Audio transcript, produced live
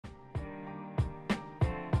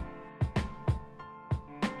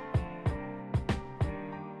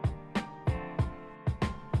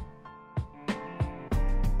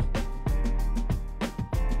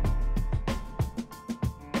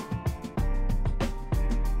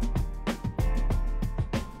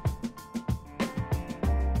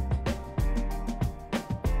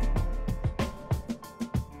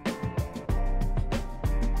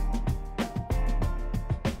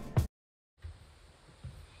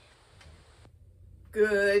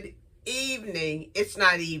Good evening. It's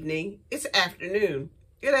not evening, it's afternoon.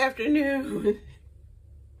 Good afternoon.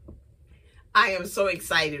 I am so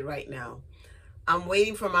excited right now. I'm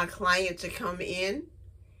waiting for my client to come in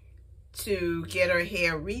to get her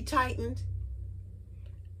hair retightened.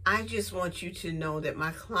 I just want you to know that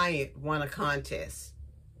my client won a contest.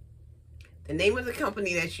 The name of the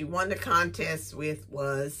company that she won the contest with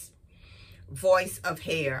was Voice of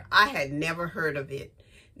Hair. I had never heard of it.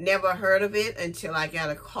 Never heard of it until I got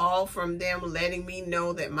a call from them letting me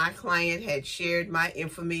know that my client had shared my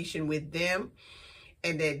information with them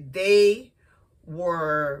and that they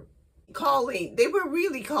were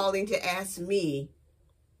really calling to ask me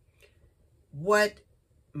what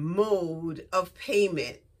mode of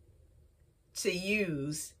payment to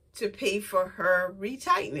use to pay for her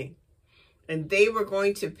retightening. And they were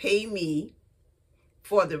going to pay me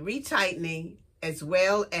for the retightening as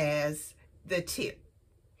well as the tip.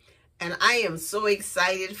 And I am so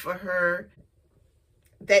excited for her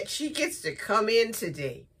that she gets to come in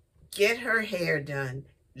today, get her hair done,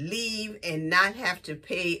 leave and not have to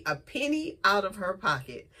pay a penny out of her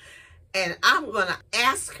pocket. And I'm going to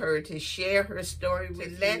ask her to share her story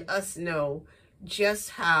with let us know just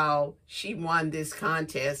how she won this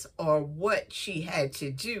contest or what she had to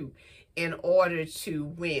do in order to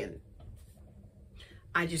win.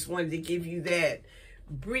 I just wanted to give you that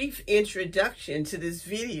brief introduction to this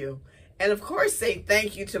video. And of course, say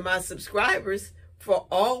thank you to my subscribers for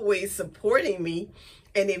always supporting me.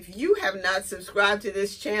 And if you have not subscribed to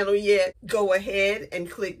this channel yet, go ahead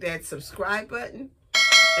and click that subscribe button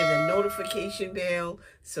and the notification bell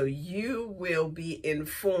so you will be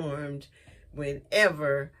informed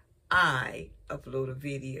whenever I upload a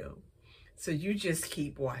video. So you just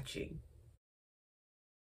keep watching.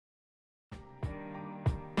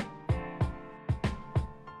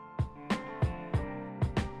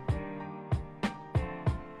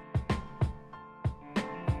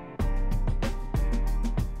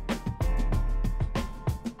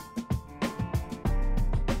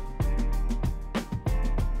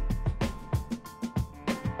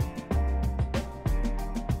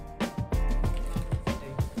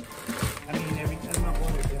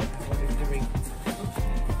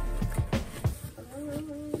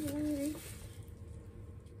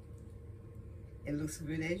 It looks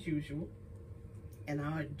good as usual. And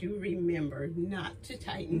I do remember not to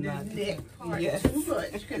tighten the neck part too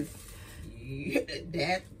much because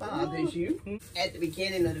that bothers you. At the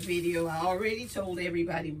beginning of the video, I already told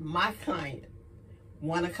everybody my client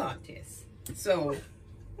won a contest. So,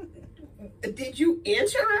 did you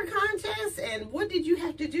enter a contest and what did you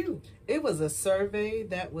have to do? It was a survey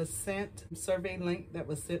that was sent, survey link that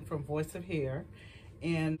was sent from Voice of Hair.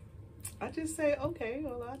 And I just say, okay,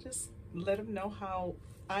 well, I'll just let them know how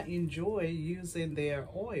I enjoy using their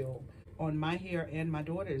oil on my hair and my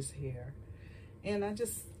daughter's hair. And I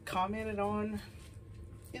just commented on,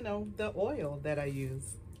 you know, the oil that I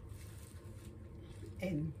use.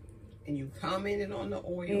 And you commented on the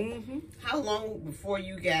oil? How long before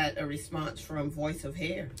you got a response from Voice of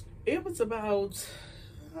Hair? It was about,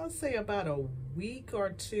 I'll say about a week or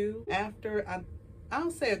two after,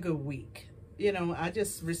 I'll say a good week. You know, I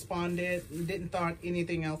just responded, didn't thought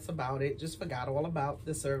anything else about it, just forgot all about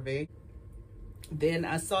the survey. Then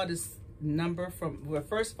I saw this number from, well,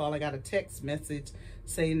 first of all, I got a text message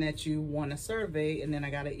saying that you won a survey, and then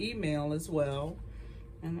I got an email as well.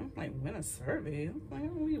 And I'm like, win a survey? I'm like,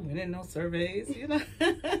 oh, we winning no surveys, you know?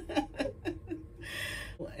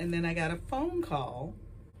 And then I got a phone call,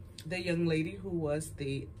 the young lady who was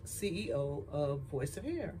the CEO of Voice of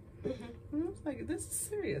Hair. And I was like, this is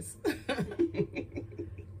serious.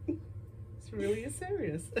 It's really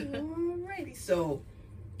serious. Alrighty, so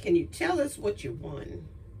can you tell us what you won?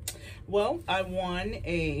 Well, I won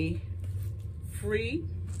a free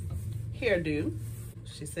hairdo.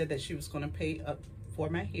 She said that she was going to pay up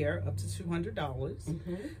for my hair up to $200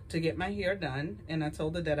 to get my hair done. And I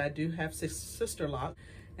told her that I do have Sisterlock.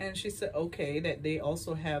 And she said, okay, that they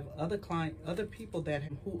also have other people that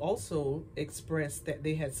who also expressed that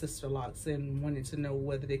they had Sisterlocks and wanted to know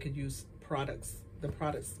whether they could use the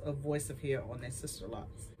products of Voice of Hair on their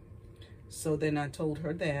Sisterlocks. So then I told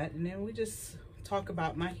her that, and then we just talked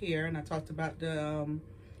about my hair, and I talked about the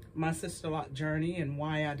my Sisterlock journey and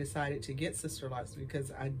why I decided to get Sisterlocks, because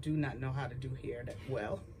I do not know how to do hair that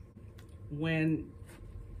well. When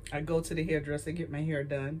I go to the hairdresser, get my hair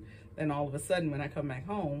done, then all of a sudden when I come back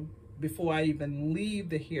home, before I even leave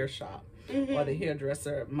the hair shop or the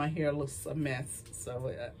hairdresser, my hair looks a mess. So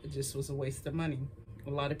it just was a waste of money. A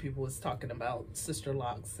lot of people was talking about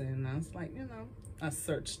Sisterlocks, and I was like, you know, I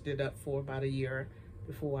searched it up for about a year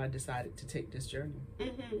before I decided to take this journey.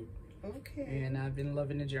 Okay. And I've been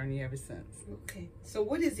loving the journey ever since. Okay. So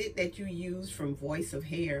what is it that you use from Voice of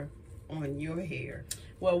Hair on your hair?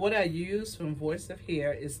 Well, what I use from Voice of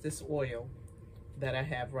Hair is this oil that I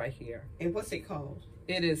have right here. And what's it called?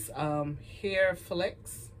 It is Hair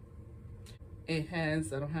Flex. It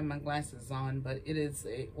has, I don't have my glasses on, but it is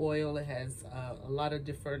a oil. It has a lot of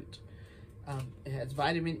different, it has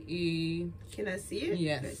vitamin E. Can I see it?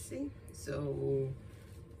 Yes. Let's see. So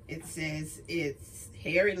it says it's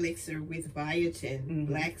hair elixir with biotin,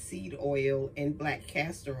 black seed oil, and black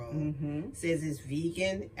castor oil. It says it's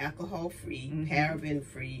vegan, alcohol-free,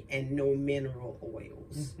 paraben-free, and no mineral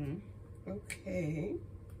oils. Okay.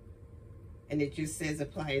 And it just says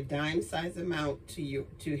apply a dime-size amount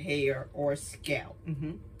to hair or scalp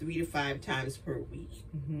 3 to 5 times per week.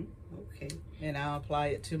 Okay. And I'll apply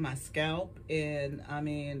it to my scalp. And I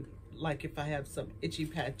mean, like if I have some itchy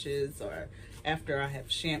patches, or after I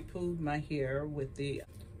have shampooed my hair with the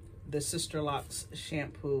Sisterlocks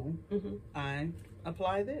shampoo, I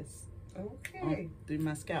apply this. Okay. Through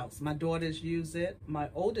my scalps. My daughters use it. My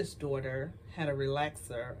oldest daughter had a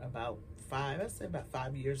relaxer about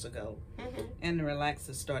 5 years ago, and the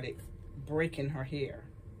relaxer started breaking her hair,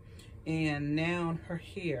 and now her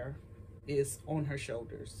hair is on her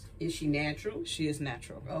shoulders. Is she natural? She is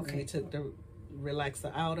natural. Okay. We took the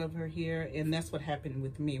relaxer out of her hair, and that's what happened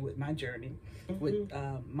with me with my journey with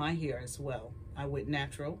my hair as well. I went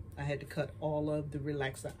natural. I had to cut all of the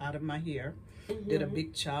relaxer out of my hair, did a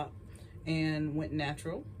big chop, and went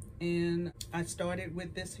natural. And I started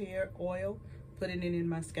with this hair oil, putting it in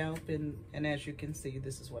my scalp, and as you can see,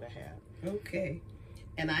 this is what I have. Okay.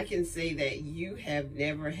 And I can say that you have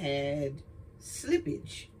never had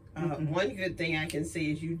slippage. One good thing I can say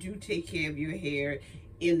is you do take care of your hair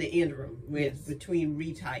in the interim between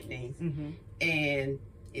retightening, and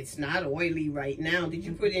it's not oily right now. Did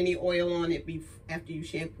you put any oil on it after you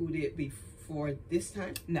shampooed it before this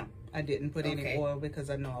time? No, I didn't put any oil because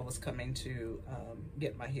I know I was coming to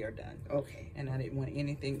get my hair done. Okay. And I didn't want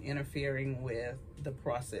anything interfering with the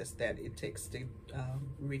process that it takes to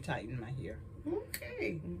retighten my hair.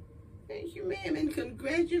 Okay. Thank you, ma'am, and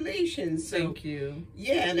congratulations. Thank you.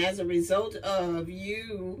 Yeah, and as a result of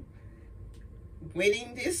you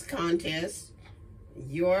winning this contest,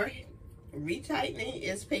 your retightening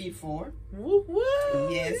is paid for. Woo woo!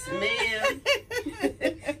 Yes, ma'am.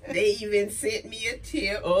 They even sent me a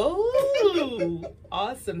tip. Oh,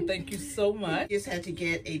 awesome! Thank you so much. Just had to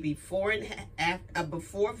get a before and a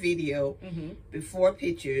before video, before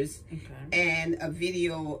pictures, and a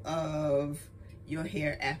video of your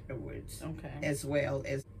hair afterwards, as well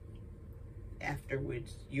as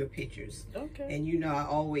afterwards your pictures. Okay. And you know I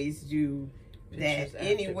always do that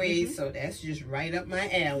anyway, so that's just right up my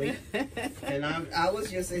alley. And I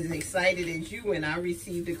was just as excited as you when I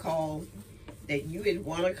received a call that you had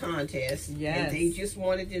won a contest. Yes. And they just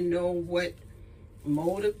wanted to know what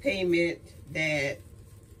mode of payment that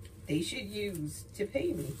they should use to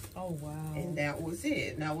pay me. Oh, wow. And that was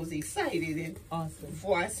it. And I was excited. And awesome.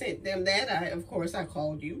 Before I sent them that, of course, I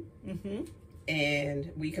called you.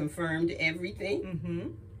 And we confirmed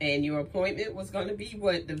everything. And your appointment was going to be,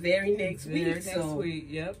 what, the very next week? Next week,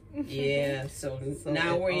 yep. Yeah, so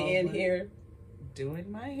now we're in here.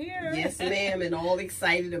 Doing my hair. Yes, ma'am, and all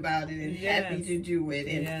excited about it and happy to do it.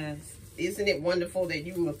 And isn't it wonderful that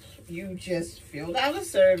you just filled out a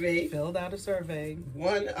survey?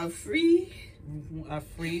 Won a free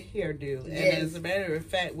hairdo. And as a matter of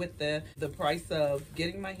fact, with the price of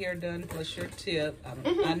getting my hair done plus your tip,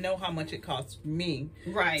 I know how much it costs me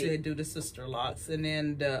to do the Sisterlocks, and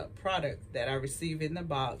then the product that I receive in the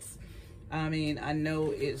box. I mean, I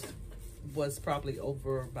know it was probably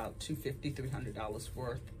over about $250–300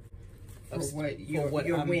 worth of what you're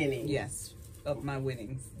winning. Yes, of my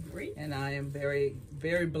winnings. Great. And I am very,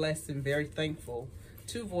 very blessed and very thankful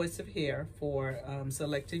to Voice of Hair for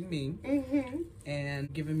selecting me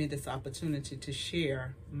and giving me this opportunity to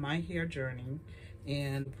share my hair journey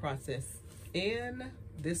and process and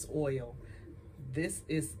this oil. This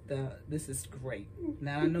is great.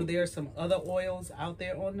 Now I know there are some other oils out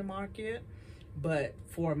there on the market, but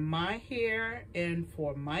for my hair and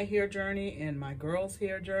for my hair journey and my girls'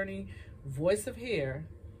 hair journey, Voice of Hair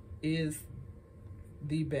is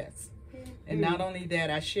the best. And not only that,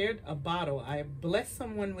 I shared a bottle. I blessed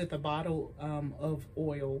someone with a bottle of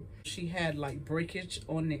oil. She had like breakage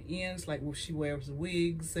on the ends, like where she wears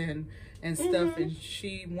wigs and stuff. And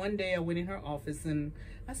one day I went in her office and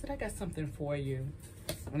I said, I got something for you.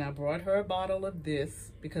 And I brought her a bottle of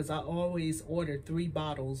this because I always order 3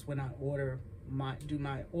 bottles when I do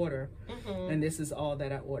my order. And this is all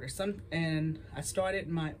that I order. And I started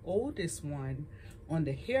my oldest one on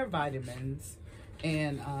the hair vitamins.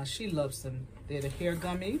 and she loves them. They're the hair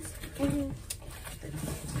gummies. I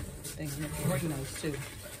think I'm gonna bring those too.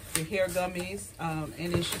 The hair gummies,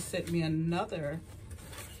 and then she sent me another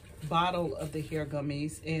bottle of the hair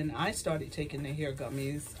gummies, and I started taking the hair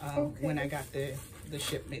gummies when I got the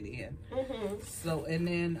shipment in. So, and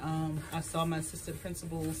then I saw my assistant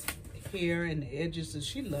principal's hair and the edges, and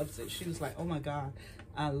she loves it. She was like, oh my God,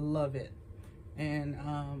 I love it. And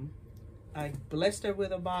I blessed her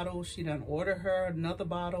with a bottle. She done ordered her another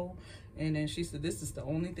bottle, and then she said, this is the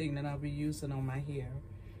only thing that I'll be using on my hair.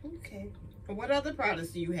 Okay. What other products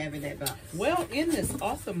do you have in that box? Well, in this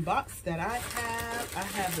awesome box that I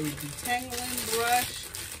have a detangling brush,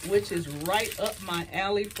 which is right up my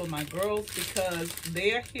alley for my girls because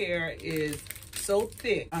their hair is so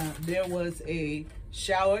thick. There was a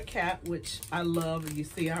shower cap, which I love. You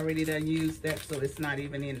see, I already done used that, so it's not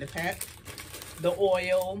even in the pack. The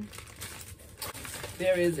oil.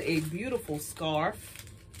 There is a beautiful scarf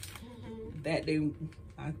that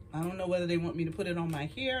I don't know whether they want me to put it on my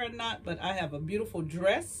hair or not, but I have a beautiful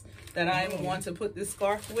dress that I want to put this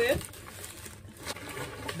scarf with.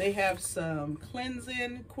 They have some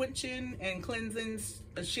quenching and cleansing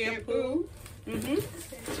shampoo. And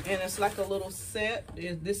it's like a little set.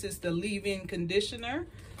 This is the leave-in conditioner.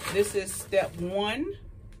 This is step 1.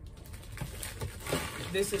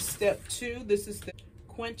 This is step 2. This is the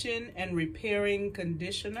quenching and repairing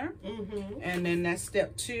conditioner, and then that's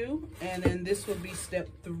step 2, and then this will be step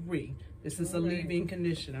 3. This is a leave-in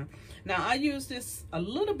conditioner. Now I used a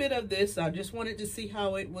little bit of this. I just wanted to see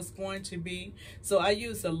how it was going to be, so I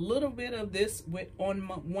used a little bit of this on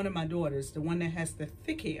one of my daughters, the one that has the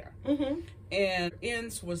thick hair, and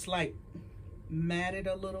ends was like matted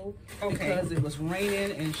a little because it was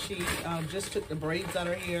raining, and she just took the braids out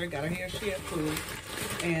of her hair, got her hair shampoo,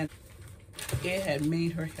 and it had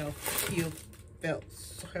made her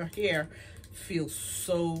her hair feel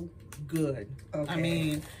so good. I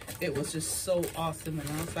mean, it was just so awesome, and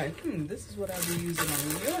I was like, this is what I'll be using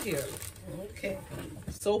on your hair.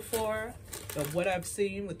 So far, of what I've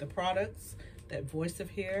seen with the products that Voice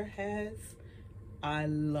of Hair has, I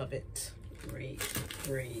love it. Great,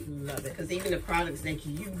 great. Love it. Because even the products that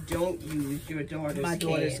you don't use, your daughters can. My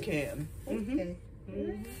daughters can.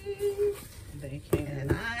 They can.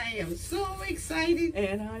 And I am so excited.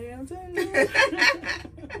 And I am too.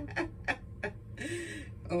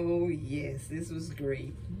 Oh, yes. This was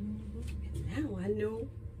great. And now I know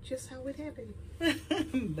just how it happened.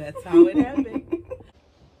 That's how it happened.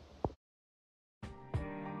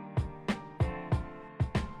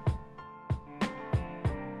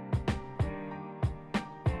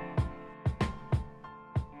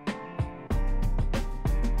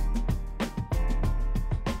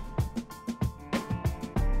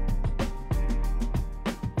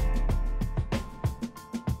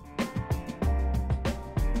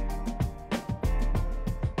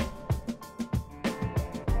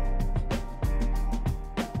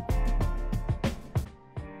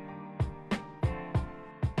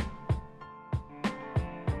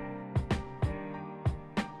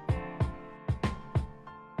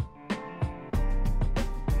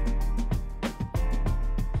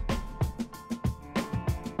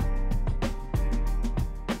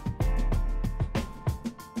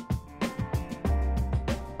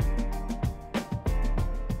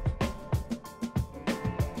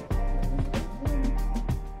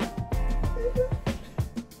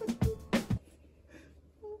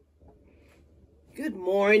 Good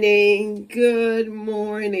morning. Good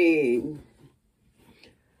morning.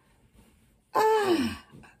 I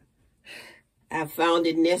found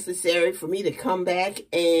it necessary for me to come back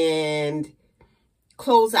and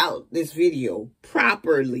close out this video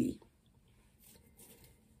properly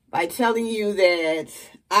by telling you that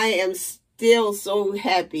I am still so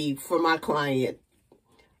happy for my client.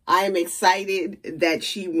 I am excited that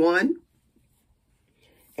she won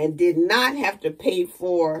and did not have to pay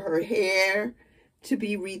for her hair to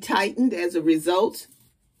be retightened as a result.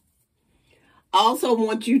 I also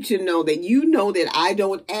want you to know that I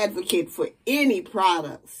don't advocate for any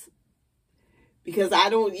products because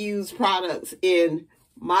I don't use products in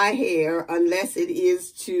my hair unless it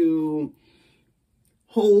is to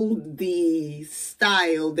hold the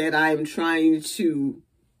style that I'm trying to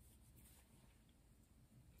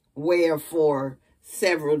wear for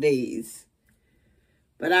several days.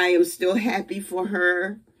 But I am still happy for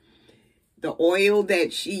her. The oil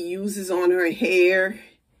that she uses on her hair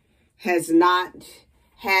has not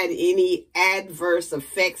had any adverse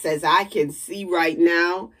effects as I can see right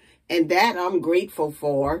now. And that I'm grateful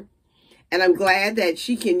for. And I'm glad that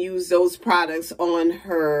she can use those products on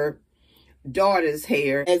her daughter's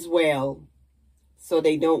hair as well, so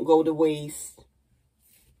they don't go to waste.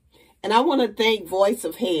 And I want to thank Voice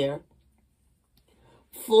of Hair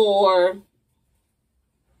for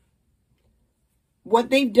what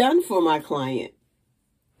they've done for my client.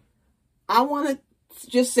 I want to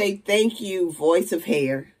just say thank you, Voice of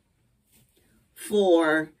Hair,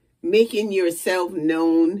 for making yourself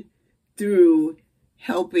known through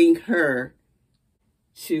helping her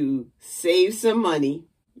to save some money.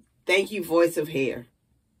 Thank you, Voice of Hair,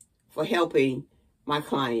 for helping my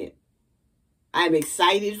client. I'm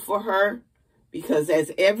excited for her because,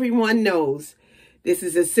 as everyone knows, this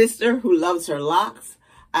is a sister who loves her locks.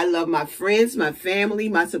 I love my friends, my family,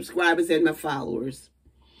 my subscribers, and my followers.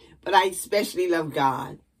 But I especially love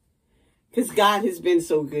God because God has been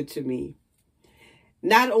so good to me.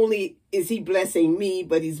 Not only is he blessing me,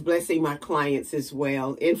 but he's blessing my clients as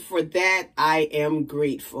well. And for that, I am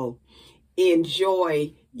grateful.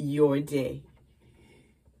 Enjoy your day.